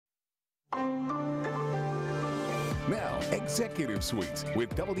Now, Executive Suites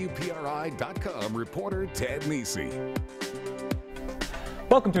with WPRI.com reporter Ted Nesi.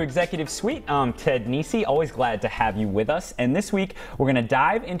 Welcome to Executive Suite. I'm Ted Nesi, always glad to have you with us. And this week, we're going to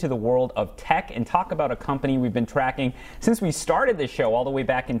dive into the world of tech and talk about a company we've been tracking since we started this show all the way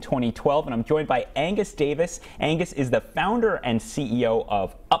back in 2012. And I'm joined by Angus Davis. Angus is the founder and CEO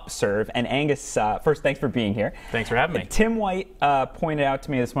of Upserve. And Angus, first, thanks for being here. Thanks for having me. Tim White pointed out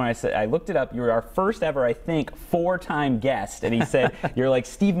to me this morning, I looked it up, you're our first ever, I think, 4-time guest. And he said, you're like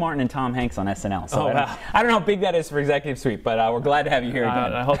Steve Martin and Tom Hanks on SNL. So wow. I don't know how big that is for Executive Suite, but we're glad to have you here again.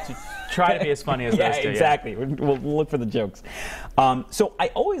 I hope to try to be as funny as those two. Exactly. Yeah. We'll look for the jokes. So I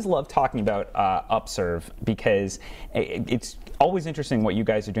always love talking about Upserve because it's always interesting what you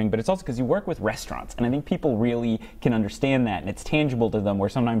guys are doing, but it's also because you work with restaurants, and I think people really can understand that, and it's tangible to them, where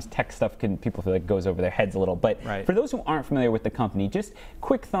sometimes tech stuff people feel like goes over their heads a little. But right. For those who aren't familiar with the company, just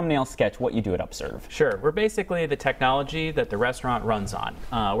quick thumbnail sketch what you do at Upserve. Sure. We're basically the technology that the restaurant runs on.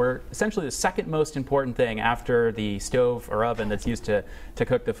 We're essentially the second most important thing after the stove or oven that's used to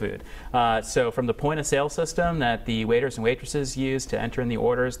cook the food. So from the point of sale system that the waiters and waitresses use to enter in the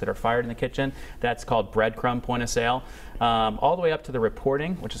orders that are fired in the kitchen, that's called breadcrumb point of sale. All the way up to the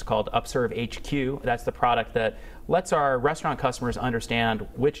reporting, which is called Upserve HQ. That's the product that lets our restaurant customers understand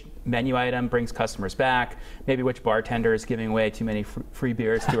which menu item brings customers back, maybe which bartender is giving away too many free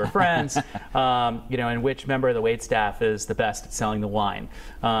beers to her friends, and which member of the wait staff is the best at selling the wine.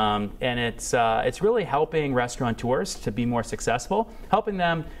 And it's really helping restaurateurs to be more successful, helping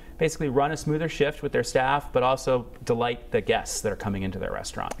them basically run a smoother shift with their staff, but also delight the guests that are coming into their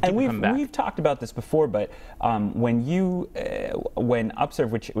restaurant. And we've talked about this before, but when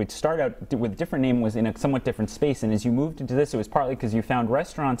Upserve, which started out with a different name, was in a somewhat different space, and as you moved into this, it was partly because you found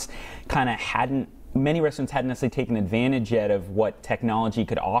many restaurants hadn't necessarily taken advantage yet of what technology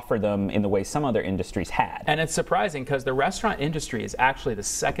could offer them in the way some other industries had. And it's surprising because the restaurant industry is actually the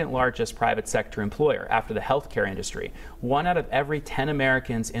second largest private sector employer after the healthcare industry. 1 out of every 10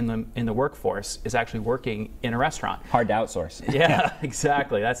 Americans in the workforce is actually working in a restaurant. Hard to outsource. Yeah,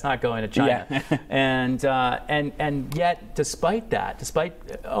 exactly. That's not going to China. Yeah. and yet, despite that,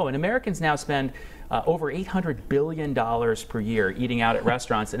 and Americans now spend over $800 billion per year eating out at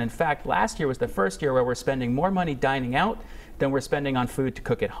restaurants. And in fact, last year was the first year where we're spending more money dining out than we're spending on food to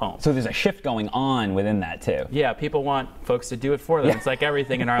cook at home. So there's a shift going on within that too. Yeah, people want folks to do it for them. Yeah. It's like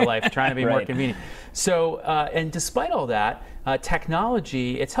everything in our life, trying to be more convenient. So, and despite all that,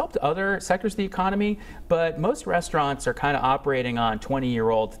 technology, it's helped other sectors of the economy, but most restaurants are kind of operating on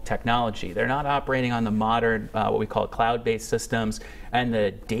 20-year-old technology. They're not operating on the modern, what we call cloud-based systems, and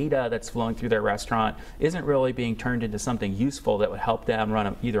the data that's flowing through their restaurant isn't really being turned into something useful that would help them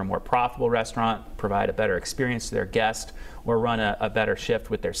run either a more profitable restaurant, provide a better experience to their guest, or run a better shift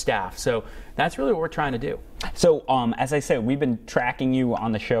with their staff. So that's really what we're trying to do. So as I said, we've been tracking you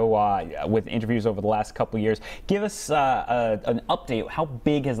on the show with interviews over the last couple of years. Give us an update. How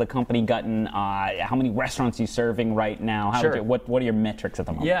big has the company gotten? How many restaurants are you serving right now? Sure. What are your metrics at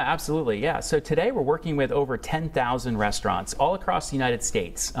the moment? Yeah, absolutely. Yeah. So today we're working with over 10,000 restaurants all across the United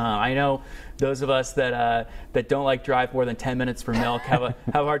States. I know those of us that don't like drive more than 10 minutes for milk have a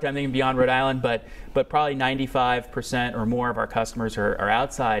hard time thinking beyond Rhode Island, but probably 95% or more of our customers are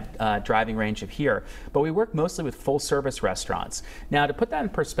outside driving range of here. But we work mostly with full service restaurants. Now, to put that in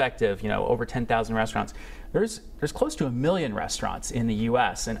perspective, over 10,000 restaurants, there's close to 1 million restaurants in the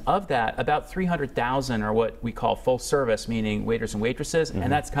U.S., and of that, about 300,000 are what we call full service, meaning waiters and waitresses,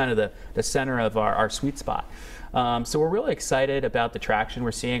 and that's kind of the center of our sweet spot. So we're really excited about the traction.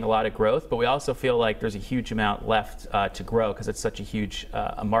 We're seeing a lot of growth, but we also feel like there's a huge amount left to grow because it's such a huge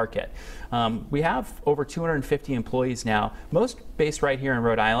market. We have over 250 employees now, most based right here in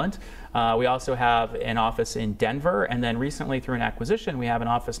Rhode Island. We also have an office in Denver, and then recently through an acquisition, we have an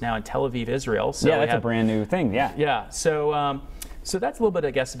office now in Tel Aviv, Israel. So yeah, that's a brand new thing, yeah. Yeah, so that's a little bit,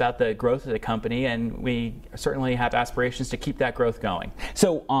 I guess, about the growth of the company, and we certainly have aspirations to keep that growth going.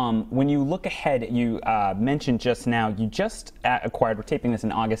 So when you look ahead, you mentioned just now, you just acquired, we're taping this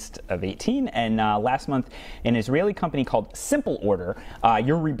in August of 18, and last month, an Israeli company called Simple Order.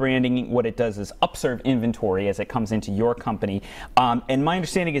 You're rebranding what it does as Upserve Inventory as it comes into your company. And my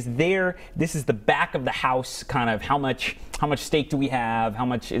understanding is this is the back of the house, kind of how much steak do we have, how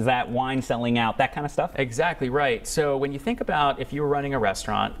much is that wine selling out, that kind of stuff? Exactly right. So when you think about if you were running a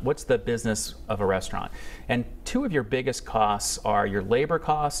restaurant, what's the business of a restaurant? And two of your biggest costs are your labor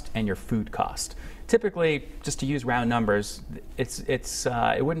cost and your food cost. Typically, just to use round numbers,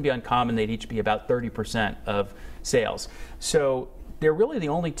 it wouldn't be uncommon they'd each be about 30% of sales. So they're really the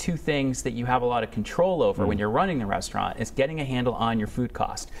only two things that you have a lot of control over when you're running the restaurant, is getting a handle on your food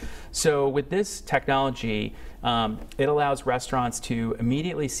cost. So with this technology, it allows restaurants to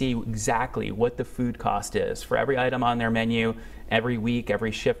immediately see exactly what the food cost is for every item on their menu, every week,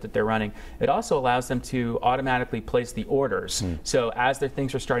 every shift that they're running. It also allows them to automatically place the orders. So as their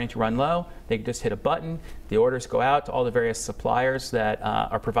things are starting to run low, they can just hit a button, the orders go out to all the various suppliers that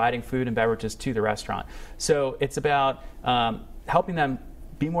are providing food and beverages to the restaurant. So it's about helping them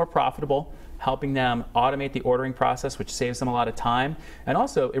be more profitable, helping them automate the ordering process, which saves them a lot of time, and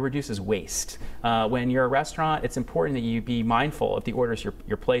also it reduces waste. When you're a restaurant, it's important that you be mindful of the orders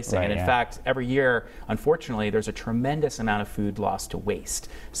you're placing. Right, and in fact, every year, unfortunately, there's a tremendous amount of food lost to waste.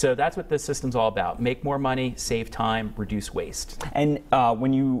 So that's what this system's all about. Make more money, save time, reduce waste. And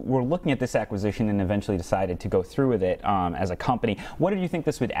when you were looking at this acquisition and eventually decided to go through with it as a company, what did you think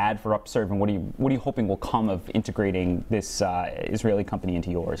this would add for Upserve, and what are you hoping will come of integrating this Israeli company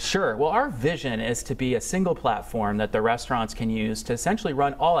into yours? Sure. Well, our vision is to be a single platform that the restaurants can use to essentially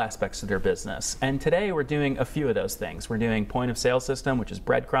run all aspects of their business. And today we're doing a few of those things. We're doing point of sale system, which is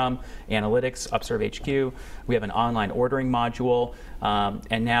breadcrumb, analytics, Upserve HQ. We have an online ordering module,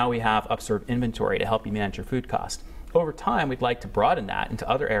 and now we have Upserve inventory to help you manage your food cost. Over time, we'd like to broaden that into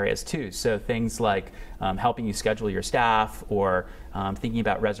other areas too. So things like helping you schedule your staff, or thinking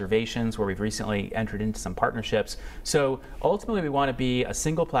about reservations, where we've recently entered into some partnerships. So ultimately, we want to be a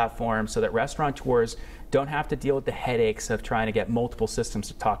single platform so that restaurateurs don't have to deal with the headaches of trying to get multiple systems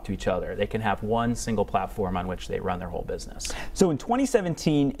to talk to each other. They can have one single platform on which they run their whole business. So in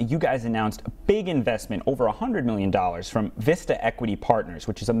 2017, you guys announced a big investment, over $100 million, from Vista Equity Partners,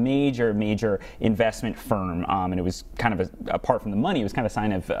 which is a major investment firm. And it was kind of, apart from the money, it was kind of a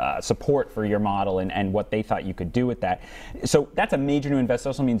sign of support for your model and what they thought you could do with that. So that's a major new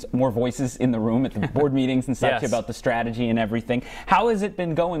investment. Also means more voices in the room at the board meetings and such. Yes. About the strategy and everything. How has it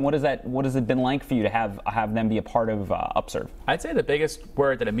been going? What has it been like for you to have them be a part of Upserve? I'd say the biggest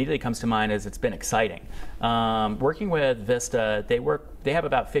word that immediately comes to mind is it's been exciting. Working with Vista, they have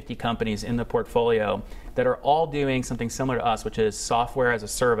about 50 companies in the portfolio that are all doing something similar to us, which is software as a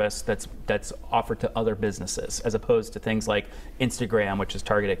service that's offered to other businesses, as opposed to things like Instagram, which is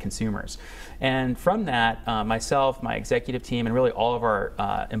targeted at consumers. And from that, myself, my executive team, and really all of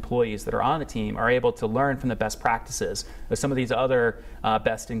our employees that are on the team are able to learn from the best practices of some of these other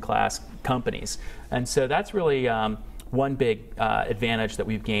best-in-class companies. And so that's really one big advantage that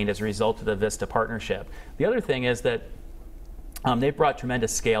we've gained as a result of the Vista partnership. The other thing is that they've brought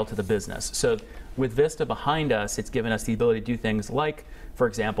tremendous scale to the business. So with Vista behind us, it's given us the ability to do things like, for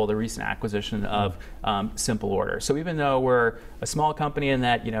example, the recent acquisition of Simple Order. So even though we're a small company in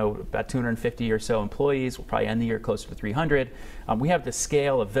that, about 250 or so employees, we'll probably end the year closer to 300. We have the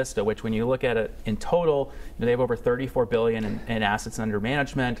scale of Vista, which when you look at it in total, they have over $34 billion in assets under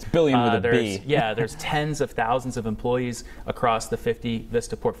management. It's billion with a B. Yeah, there's tens of thousands of employees across the 50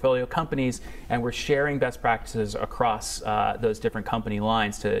 Vista portfolio companies, and we're sharing best practices across those different company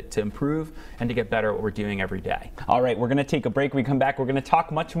lines to improve and to get better at what we're doing every day. All right, we're going to take a break. When we come back, we're going to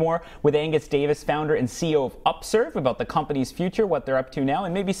talk much more with Angus Davis, founder and CEO of Upserve, about the company's future, what they're up to now,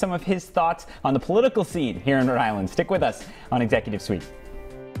 and maybe some of his thoughts on the political scene here in Rhode Island. Stick with us on Executive Suite.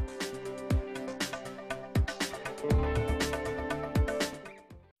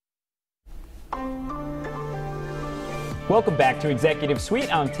 Welcome back to Executive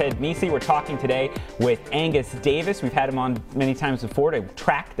Suite. I'm Ted Meese. We're talking today with Angus Davis. We've had him on many times before to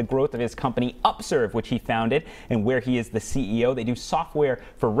track the growth of his company, Upserve, which he founded, and where he is the CEO. They do software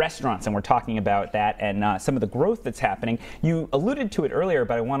for restaurants, and we're talking about that and some of the growth that's happening. You alluded to it earlier,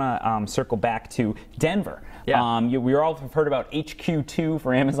 but I want to circle back to Denver. Yeah. We all have heard about HQ2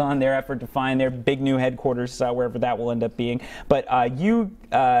 for Amazon, their effort to find their big new headquarters, wherever that will end up being. But you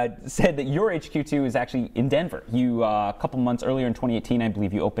said that your HQ2 is actually in Denver. You a couple months earlier in 2018, I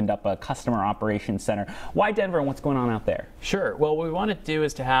believe you opened up a customer operations center. Why Denver, and what's going on out there? Sure. Well, what we want to do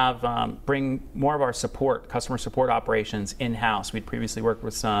is to have bring more of our customer support operations in-house. We'd previously worked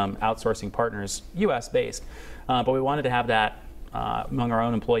with some outsourcing partners, U.S.-based, but we wanted to have that among our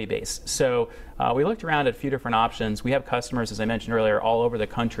own employee base. So we looked around at a few different options. We have customers, as I mentioned earlier, all over the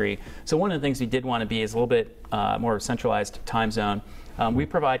country. So one of the things we did want to be is a little bit more centralized time zone. We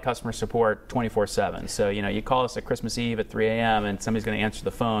provide customer support 24/7. So you call us at Christmas Eve at 3 a.m. and somebody's going to answer the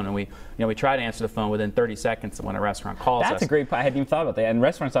phone, and we try to answer the phone within 30 seconds when a restaurant calls us. That's a great point. I hadn't even thought about that. And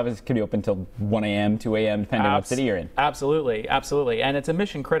restaurants obviously could be open until 1 a.m., 2 a.m., depending on what city you're in. Absolutely, absolutely. And it's a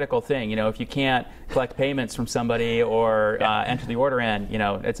mission critical thing. If you can't collect payments from somebody or enter the order in,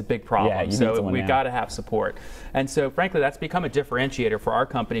 it's a big problem. Yeah, so we've got to have support. And so frankly, that's become a differentiator for our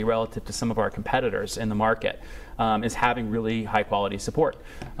company relative to some of our competitors in the market, is having really high quality support.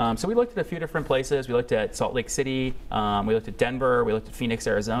 So we looked at a few different places. We looked at Salt Lake City, we looked at Denver, we looked at Phoenix,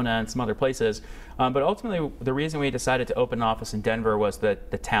 Arizona, and some other places. But ultimately, the reason we decided to open an office in Denver was the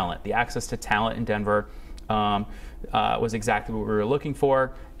talent. The access to talent in Denver was exactly what we were looking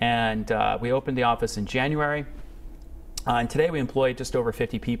for. And we opened the office in January. And today we employ just over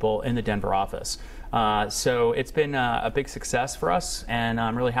 50 people in the Denver office. So it's been a big success for us, and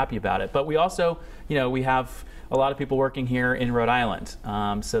I'm really happy about it. But we also, we have a lot of people working here in Rhode Island,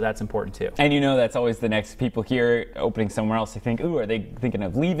 so that's important too. And that's always the next people here opening somewhere else. They think, ooh, are they thinking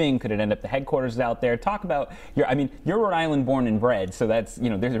of leaving? Could it end up the headquarters out there? Talk about you're Rhode Island born and bred, so that's,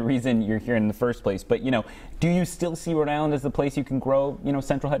 there's a reason you're here in the first place. But, do you still see Rhode Island as the place you can grow,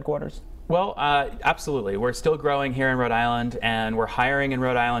 central headquarters? Well, absolutely. We're still growing here in Rhode Island, and we're hiring in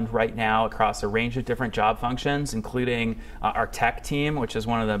Rhode Island right now across a range of different job functions, including our tech team, which is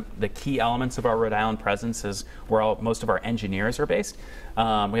one of the key elements of our Rhode Island presence, is where most of our engineers are based. We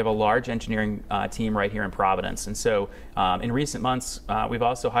have a large engineering team right here in Providence. And so in recent months, we've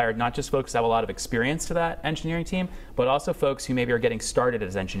also hired not just folks that have a lot of experience to that engineering team, but also folks who maybe are getting started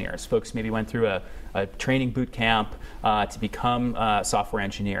as engineers. Folks maybe went through a training boot camp to become software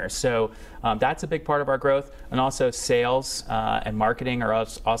engineers. So that's a big part of our growth. And also sales and marketing are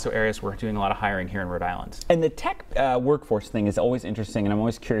also areas we're doing a lot of hiring here in Rhode Island. And the tech workforce thing is always interesting, and I'm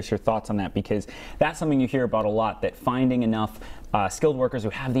always curious your thoughts on that, because that's something you hear about a lot, that finding enough skilled workers who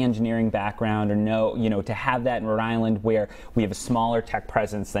have the engineering background or to have that in Rhode Island, where we have a smaller tech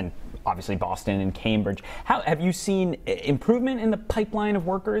presence than obviously Boston and Cambridge. Have you seen improvement in the pipeline of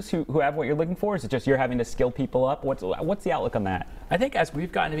workers who have what you're looking for? Is it just you're having to skill people up? What's the outlook on that? I think as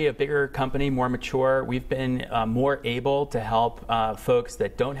we've gotten to be a bigger company, more mature, we've been more able to help folks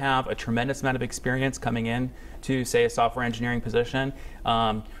that don't have a tremendous amount of experience coming in to, say, a software engineering position.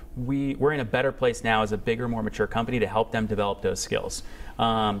 We're in a better place now as a bigger, more mature company to help them develop those skills.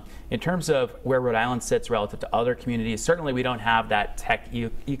 In terms of where Rhode Island sits relative to other communities, certainly we don't have that tech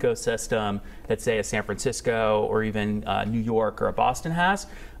ecosystem that, say, a San Francisco or even New York or a Boston has.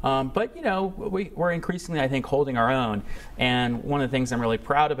 But we're increasingly, I think, holding our own. And one of the things I'm really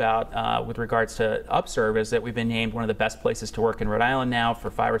proud about with regards to Upserve is that we've been named one of the best places to work in Rhode Island now for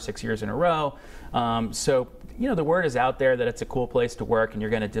 5 or 6 years in a row. So the word is out there that it's a cool place to work, and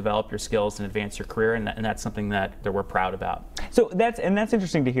you're going to develop your skills and advance your career, and that's something that we're proud about. So that's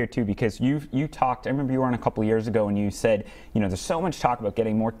interesting to hear too, because you talked. I remember you were on a couple of years ago, and you said, there's so much talk about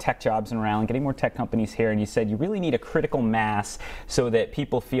getting more tech jobs in Rhode Island, getting more tech companies here, and you said you really need a critical mass so that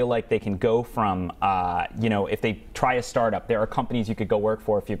people feel like they can go from, if they try a startup, there are companies you could go work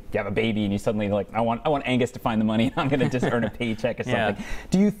for if you have a baby and you suddenly like, I want Angus to find the money, and I'm going to just earn a paycheck or something. Yeah.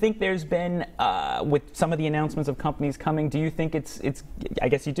 Do you think there's been with some of the announcements of companies coming, do you think it's I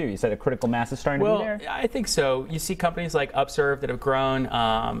guess you do. You said a critical mass is starting to be there? I think so. You see companies like Upserve that have grown,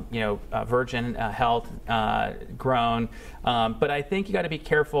 Virgin Health grown. But I think you got to be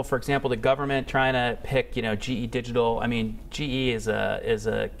careful. For example, the government trying to pick, GE Digital. I mean, GE is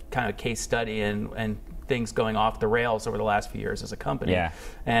a kind of case study in things going off the rails over the last few years as a company. Yeah.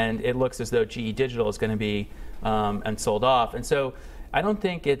 And it looks as though GE Digital is going to be and sold off. And so I don't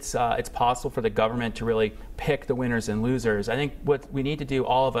think it's possible for the government to really pick the winners and losers. I think what we need to do,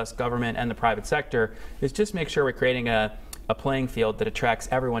 all of us, government and the private sector, is just make sure we're creating a playing field that attracts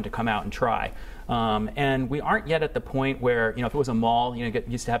everyone to come out and try. And we aren't yet at the point where, if it was a mall,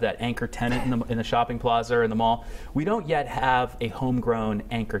 used to have that anchor tenant in the shopping plaza or in the mall. We don't yet have a homegrown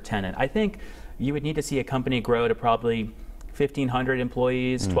anchor tenant. I think you would need to see a company grow to probably 1,500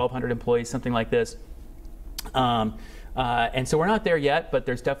 employees, 1,200 employees, something like this. And so we're not there yet, but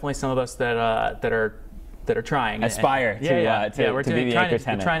there's definitely some of us that are trying. Aspire to be the anchor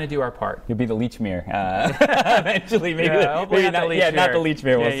tenant. We're trying to do our part. You'll be the Lechmere eventually. Maybe not the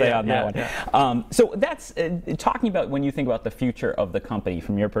Lechmere. We'll say on that one. Yeah. So that's talking about when you think about the future of the company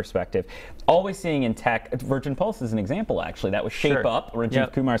from your perspective. Always seeing in tech, Virgin Pulse is an example actually. That was Shape Up,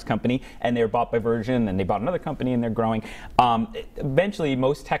 Rajiv Kumar's company, and they were bought by Virgin, and they bought another company, and they're growing. Eventually,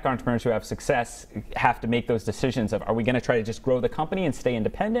 most tech entrepreneurs who have success have to make those decisions of: are we going to try to just grow the company and stay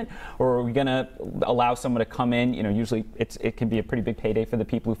independent, or are we going to allow someone someone to come in, usually it can be a pretty big payday for the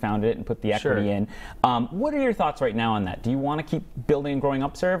people who founded it and put the equity in. What are your thoughts right now on that? Do you want to keep building and growing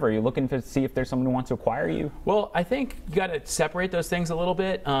Upserve, or are you looking to see if there's someone who wants to acquire you? Well, I think you got to separate those things a little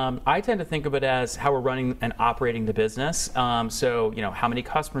bit. I tend to think of it as how we're running and operating the business. So, how many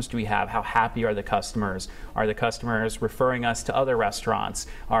customers do we have? How happy are the customers? Are the customers referring us to other restaurants?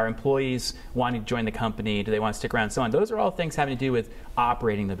 Are employees wanting to join the company? Do they want to stick around? So on. Those are all things having to do with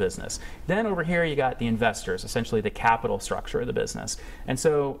operating the business. Then over here, you got the investors, essentially the capital structure of the business. And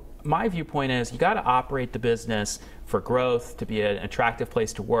so my viewpoint is you got to operate the business for growth, to be an attractive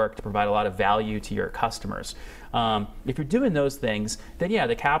place to work, to provide a lot of value to your customers. If you're doing those things, then yeah,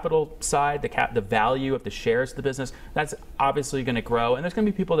 the capital side, the value of the shares of the business, that's obviously going to grow. And there's going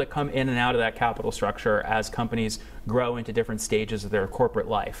to be people that come in and out of that capital structure as companies grow into different stages of their corporate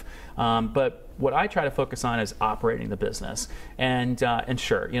life. But what I try to focus on is operating the business. And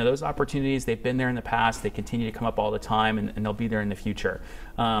sure, those opportunities, they've been there in the past, they continue to come up all the time, and they'll be there in the future.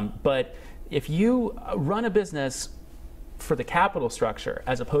 But if you run a business for the capital structure,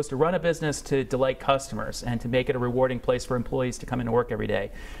 as opposed to run a business to delight customers and to make it a rewarding place for employees to come into work every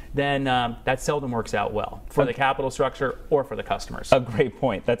day, then that seldom works out well for the capital structure or for the customers. A great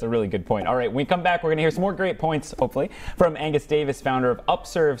point. That's a really good point. All right, when we come back, we're going to hear some more great points, hopefully, from Angus Davis, founder of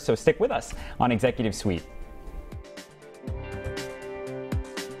Upserve. So stick with us on Executive Suite.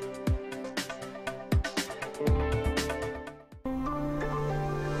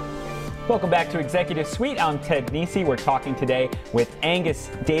 Welcome back to Executive Suite. I'm Ted Nisi. We're talking today with Angus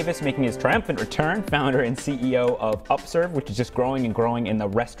Davis, making his triumphant return, founder and CEO of Upserve, which is just growing and growing in the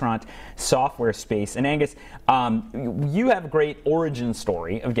restaurant software space. And Angus, you have a great origin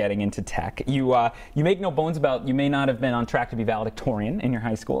story of getting into tech. You make no bones about you may not have been on track to be valedictorian in your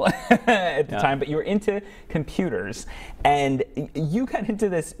high school at the time, but you were into computers. And you got into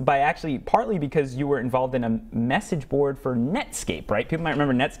this by actually partly because you were involved in a message board for Netscape, right? People might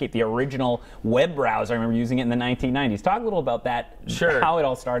remember Netscape, the original web browser. I remember using it in the 1990s. Talk a little about that, how it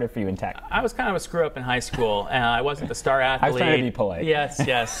all started for you in tech. I was kind of a screw up in high school. I wasn't the star athlete. I was trying to be polite.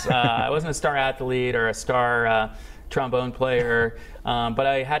 Yes. I wasn't a star athlete or a star trombone player, but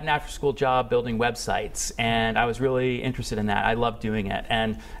I had an after-school job building websites, and I was really interested in that. I loved doing it.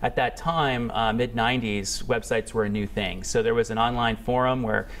 And at that time, mid-90s, websites were a new thing. So there was an online forum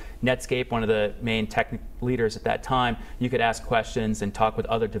where Netscape, one of the main tech leaders at that time, you could ask questions and talk with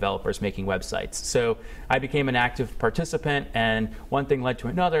other developers making websites. So I became an active participant, and one thing led to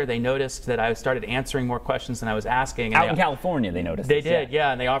another. They noticed that I started answering more questions than I was asking. Out in California, they noticed. They did,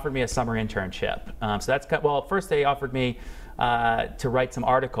 yeah, and they offered me a summer internship. So that's, well, first they offered me to write some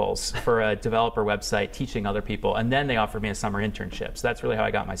articles for a developer website teaching other people, and then they offered me a summer internship. So that's really how I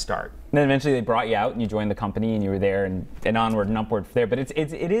got my start. And then eventually they brought you out and you joined the company and you were there and onward and upward there. But it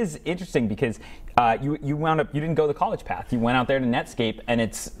is interesting because you wound up, you didn't go the college path. You went out there to Netscape and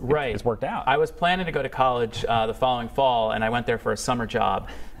it's worked out. I was planning to go to college the following fall, and I went there for a summer job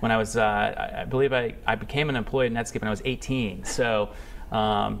when I was, I believe I became an employee at Netscape when I was 18. So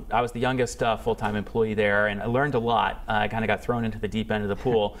I was the youngest full-time employee there, and I learned a lot. I kind of got thrown into the deep end of the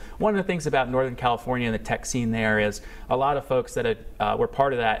pool. One of the things about Northern California and the tech scene there is a lot of folks that were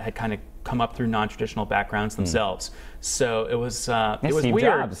part of that had kind of come up through non-traditional backgrounds themselves. So it was Steve weird.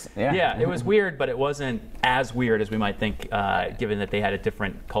 Jobs. Yeah, it was weird, but it wasn't as weird as we might think, given that they had a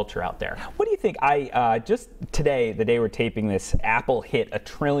different culture out there. What do you think? Just today, the day we're taping this, Apple hit $1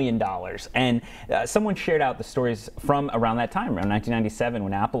 trillion, and someone shared out the stories from around that time, around 1997,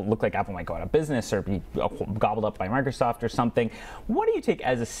 when Apple looked like Apple might go out of business or be gobbled up by Microsoft or something. What do you take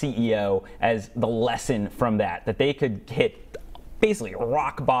as a CEO as the lesson from that they could hit basically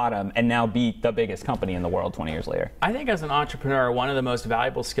rock bottom and now be the biggest company in the world 20 years later? I think as an entrepreneur, one of the most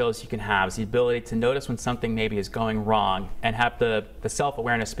valuable skills you can have is the ability to notice when something maybe is going wrong and have the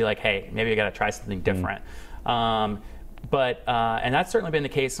self-awareness to be like, hey, maybe I got to try something different. And that's certainly been the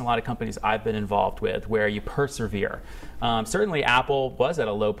case in a lot of companies I've been involved with, where you persevere. Certainly Apple was at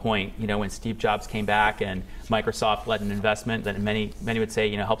a low point, when Steve Jobs came back and Microsoft led an investment that many would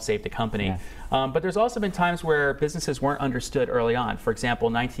say, helped save the company. Yeah. But there's also been times where businesses weren't understood early on. For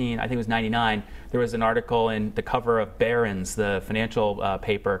example, I think it was 99, there was an article in the cover of Barron's, the financial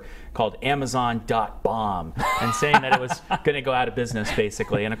paper, called Amazon.bomb, and saying that it was going to go out of business,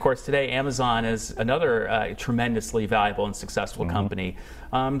 basically. And of course, today Amazon is another tremendously valuable and successful company.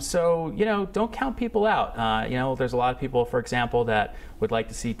 So, don't count people out. There's a lot of people, for example, that would like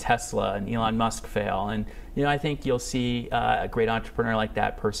to see Tesla and Elon Musk fail. And, I think you'll see a great entrepreneur like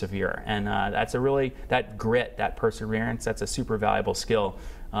that persevere. And that's that grit, that perseverance, that's a super valuable skill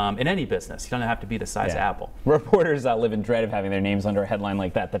in any business. You don't have to be the size of Apple. Reporters live in dread of having their names under a headline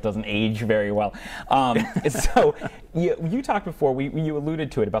like that. That doesn't age very well. So you talked before, you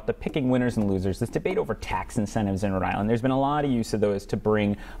alluded to it, about the picking winners and losers, this debate over tax incentives in Rhode Island. There's been a lot of use of those to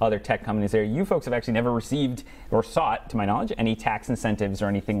bring other tech companies there. You folks have actually never received or sought, to my knowledge, any tax incentives or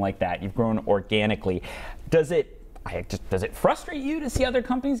anything like that. You've grown organically. Does it frustrate you to see other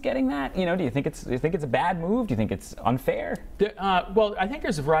companies getting that? Do you think it's a bad move? Do you think it's unfair? Well, I think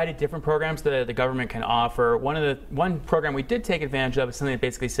there's a variety of different programs that the government can offer. One program we did take advantage of is something that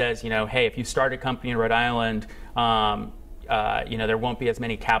basically says, hey, if you start a company in Rhode Island, there won't be as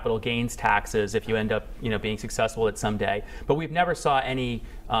many capital gains taxes if you end up, being successful at someday. But we've never saw any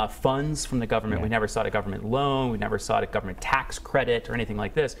funds from the government. We never sought a government loan. We never sought a government tax credit or anything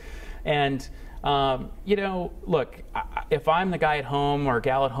like this. And look, if I'm the guy at home or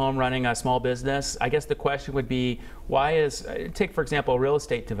gal at home running a small business, I guess the question would be, take for example a real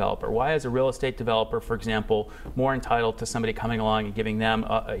estate developer. Why is a real estate developer, for example, more entitled to somebody coming along and giving them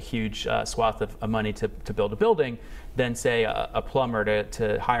a huge swath of money to build a building than, say, a plumber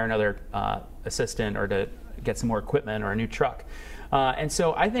to hire another assistant or to get some more equipment or a new truck? And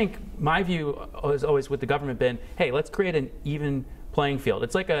so I think my view has always with the government been, hey, let's create an even playing field.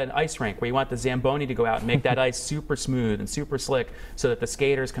 It's like an ice rink where you want the Zamboni to go out and make that ice super smooth and super slick so that the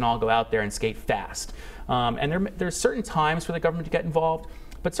skaters can all go out there and skate fast. And there's certain times for the government to get involved,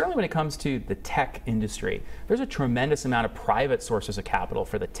 but certainly when it comes to the tech industry, there's a tremendous amount of private sources of capital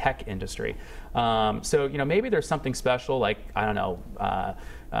for the tech industry. So maybe there's something special, like, I don't know,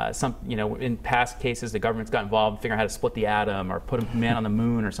 in past cases the government's got involved in figuring out how to split the atom or put a man on the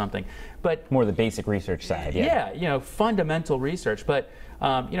moon or something. But more the basic research side. Yeah, fundamental research. But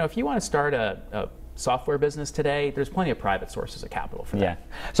if you want to start a software business today, there's plenty of private sources of capital for that.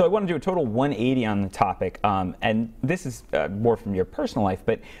 Yeah. So I want to do a total 180 on the topic, and this is more from your personal life,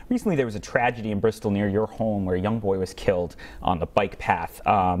 but recently there was a tragedy in Bristol near your home where a young boy was killed on the bike path,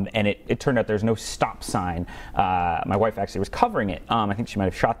 and it turned out there's no stop sign. My wife actually was covering it. I think she might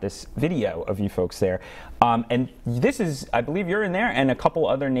have shot this video of you folks there. And this is, I believe you're in there, and a couple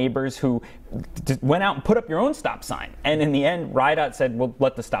other neighbors who went out and put up your own stop sign. And in the end, RIDOT said, we'll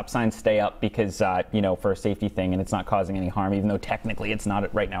let the stop sign stay up because, for a safety thing, and it's not causing any harm, even though technically it's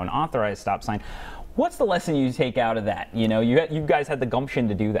not right now an authorized stop sign. What's the lesson you take out of that? You guys had the gumption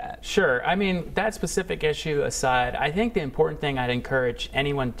to do that. Sure. I mean, that specific issue aside, I think the important thing I'd encourage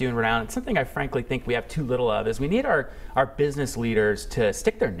anyone doing around, it's something I frankly think we have too little of, is we need our business leaders to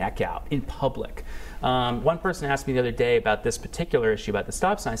stick their neck out in public. One person asked me the other day about this particular issue about the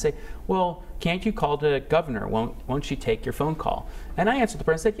stop sign. I say, well, can't you call the governor? Won't she take your phone call? And I answered the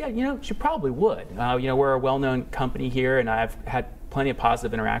person and said, yeah, she probably would. We're a well-known company here, and I've had plenty of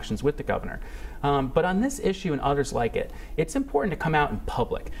positive interactions with the governor. But on this issue and others like it, it's important to come out in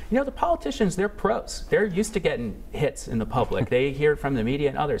public. The politicians, they're pros. They're used to getting hits in the public. They hear it from the media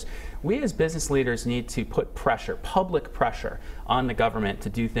and others. We as business leaders need to put pressure, public pressure, on the government to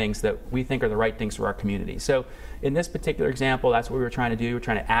do things that we think are the right things for our community. So in this particular example, that's what we were trying to do. We're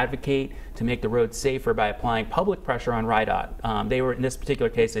trying to advocate to make the roads safer by applying public pressure on RIDOT. They were, in this particular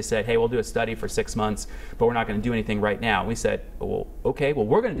case, they said, hey, we'll do a study for 6 months, but we're not going to do anything right now. And we said, well, okay, well,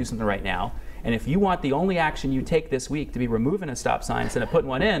 we're going to do something right now. And if you want the only action you take this week to be removing a stop sign instead of putting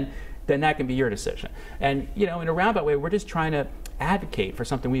one in, then that can be your decision. And in a roundabout way, we're just trying to advocate for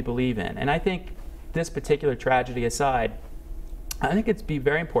something we believe in. And I think this particular tragedy aside, I think it'd be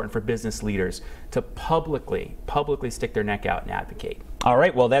very important for business leaders to publicly stick their neck out and advocate. All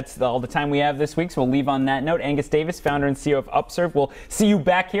right, well, that's all the time we have this week, so we'll leave on that note. Angus Davis, founder and CEO of Upserve. We'll see you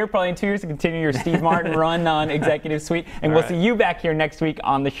back here probably in 2 years to continue your Steve Martin run on Executive Suite. And we'll see you back here next week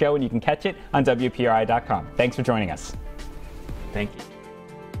on the show, and you can catch it on WPRI.com. Thanks for joining us. Thank you.